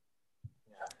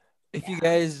 If you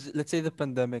guys, let's say the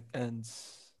pandemic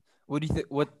ends, what do you think?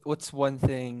 What's one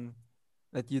thing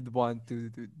that you'd want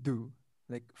to do,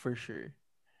 like for sure?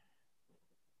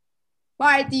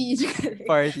 Party.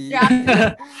 Party.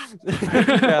 Travel.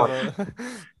 Travel.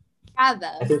 I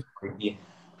Travel. think party.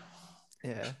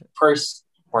 Yeah, First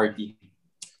party.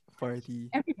 party.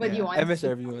 Everybody Yeah, wants I miss to.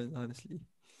 everyone, honestly.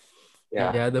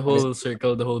 Yeah. Yeah, the whole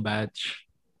circle, the whole batch.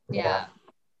 Yeah.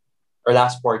 Our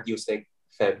last party was like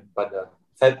Feb pa na.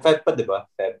 Feb pa, diba?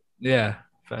 Feb. Yeah.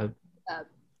 Fab.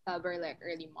 Or like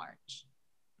early March.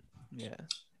 Yeah.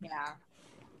 Yeah.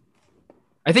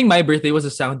 I think my birthday was the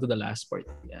second to the last party,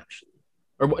 actually.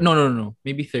 Or no.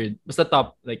 Maybe third. It was the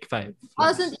top like 5. I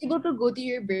wasn't able to go to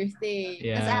your birthday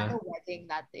because I had Yeah. a wedding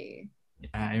that day.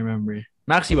 Yeah, I remember.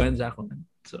 Maxi went, Zach went.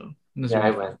 So it was Yeah, I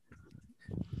really went.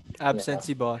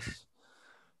 Absentee boss.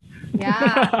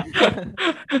 Yeah,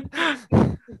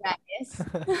 guys.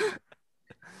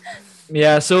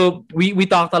 Yeah, so we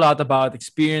talked a lot about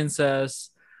experiences,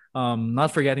 not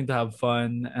forgetting to have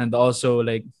fun, and also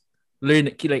like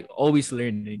always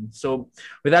learning. So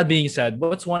with that being said,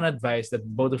 what's one advice that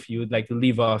both of you would like to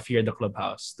leave off here at the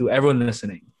clubhouse to everyone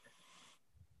listening?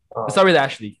 Let's start with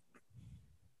Ashley.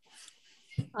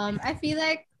 I feel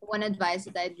like one advice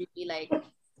that I'd really like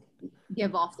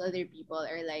give off to other people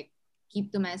or like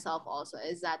keep to myself also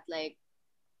is that like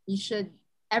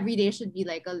every day should be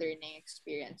like a learning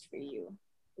experience for you.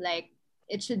 Like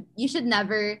you should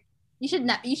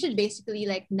basically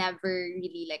like never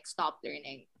really like stop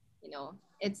learning, you know.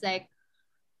 It's like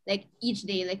each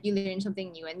day like you learn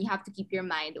something new and you have to keep your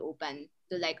mind open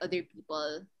to like other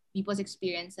people's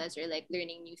experiences or like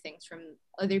learning new things from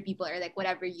other people or like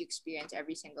whatever you experience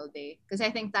every single day, because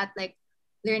I think that like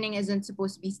learning isn't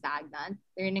supposed to be stagnant.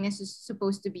 Learning is just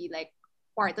supposed to be like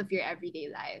part of your everyday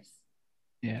life.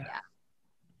 Yeah,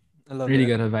 I love really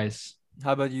that. good advice.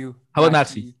 How about you? How about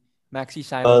Maxi? Maxi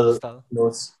Simon style.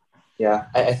 Yeah,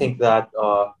 I think that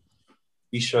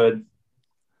we should.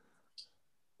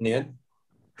 Ano yun?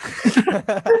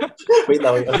 Wait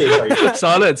lang. Okay, sorry.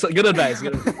 Solid. So, good advice.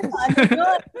 Good advice.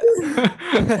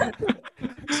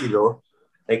 Zero.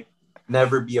 Like,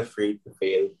 never be afraid to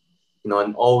fail. You know,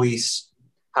 and always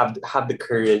have the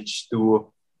courage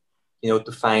to,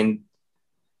 to find,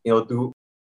 to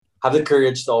have the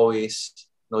courage to always,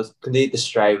 continue to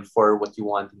strive for what you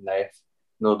want in life.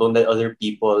 Don't let other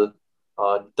people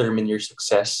determine your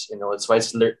success. It's why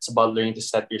it's about learning to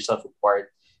set yourself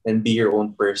apart and be your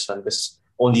own person, because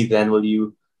only then will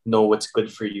you know what's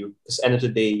good for you. Because end of the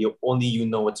day, you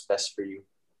know what's best for you,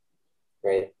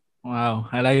 right? Wow,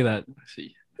 I like that.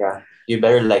 See. Yeah, you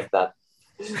better like that.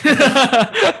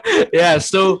 Yeah.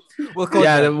 So We'll quote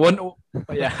yeah, that.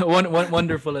 one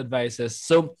wonderful advices.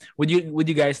 So would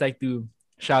you guys like to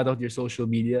shout out your social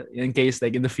media in case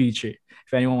like in the future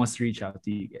if anyone wants to reach out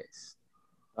to you guys?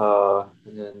 Wag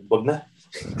na.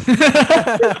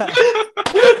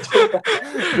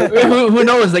 Who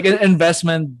knows, like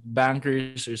investment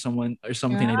bankers or someone or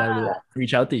something like that will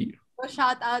reach out to you. So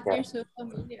shout out Yeah. your social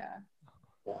media.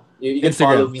 Yeah. You can Instagram.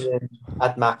 follow me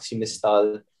at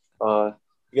Maximistal.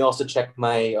 You can also check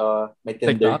my my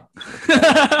Tinder.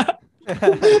 TikTok.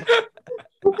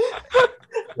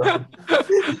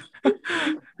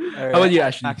 How about you,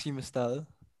 Ashley? Maxi style.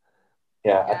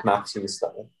 Yeah, at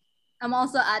Maximistal. I'm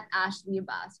also at Ashley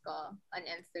Basco on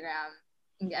Instagram.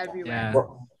 everywhere. Yeah.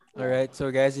 Well, All right.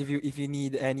 So guys, if you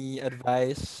need any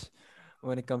advice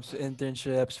when it comes to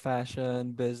internships,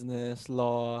 fashion, business,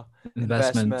 law,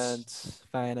 Investments. investments,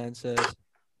 finances,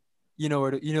 you know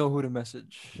you know who to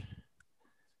message.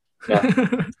 yeah.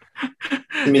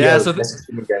 Yeah, Miguel, so message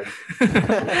to Miguel.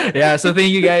 yeah, so thank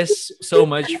you guys so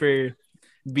much for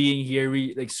being here.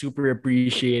 We like super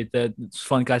appreciate that. It's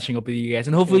fun catching up with you guys,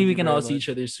 and hopefully Thank we you can all very see much. each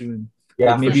other soon. Like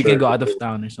Yeah, for maybe you can sure. go For out of sure.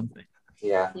 town or something.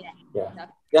 Yeah. Yeah. Yeah.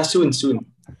 Def- Yeah, soon.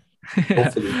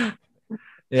 Hopefully.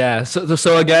 Yeah.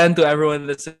 So again, to everyone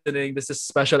listening, this is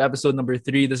special episode number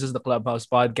 3. This is the Clubhouse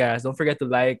podcast. Don't forget to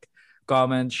like,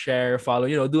 comment, share, follow.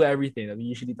 Do everything that we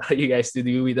usually tell you guys to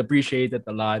do. We'd appreciate it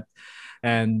a lot.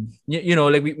 And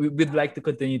like we'd like to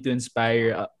continue to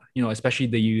inspire, especially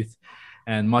the youth,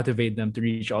 and motivate them to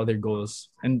reach all their goals.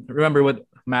 And remember what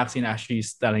Maxi and Ashley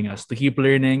is telling us: to keep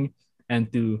learning and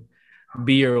to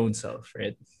be your own self,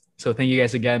 right? So thank you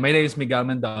guys again. My name is Miguel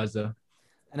Mendoza.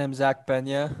 And I'm Zach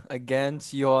Pena. Again,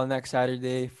 see you all next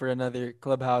Saturday for another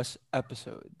Clubhouse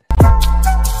episode.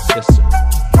 Yes,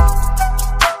 sir.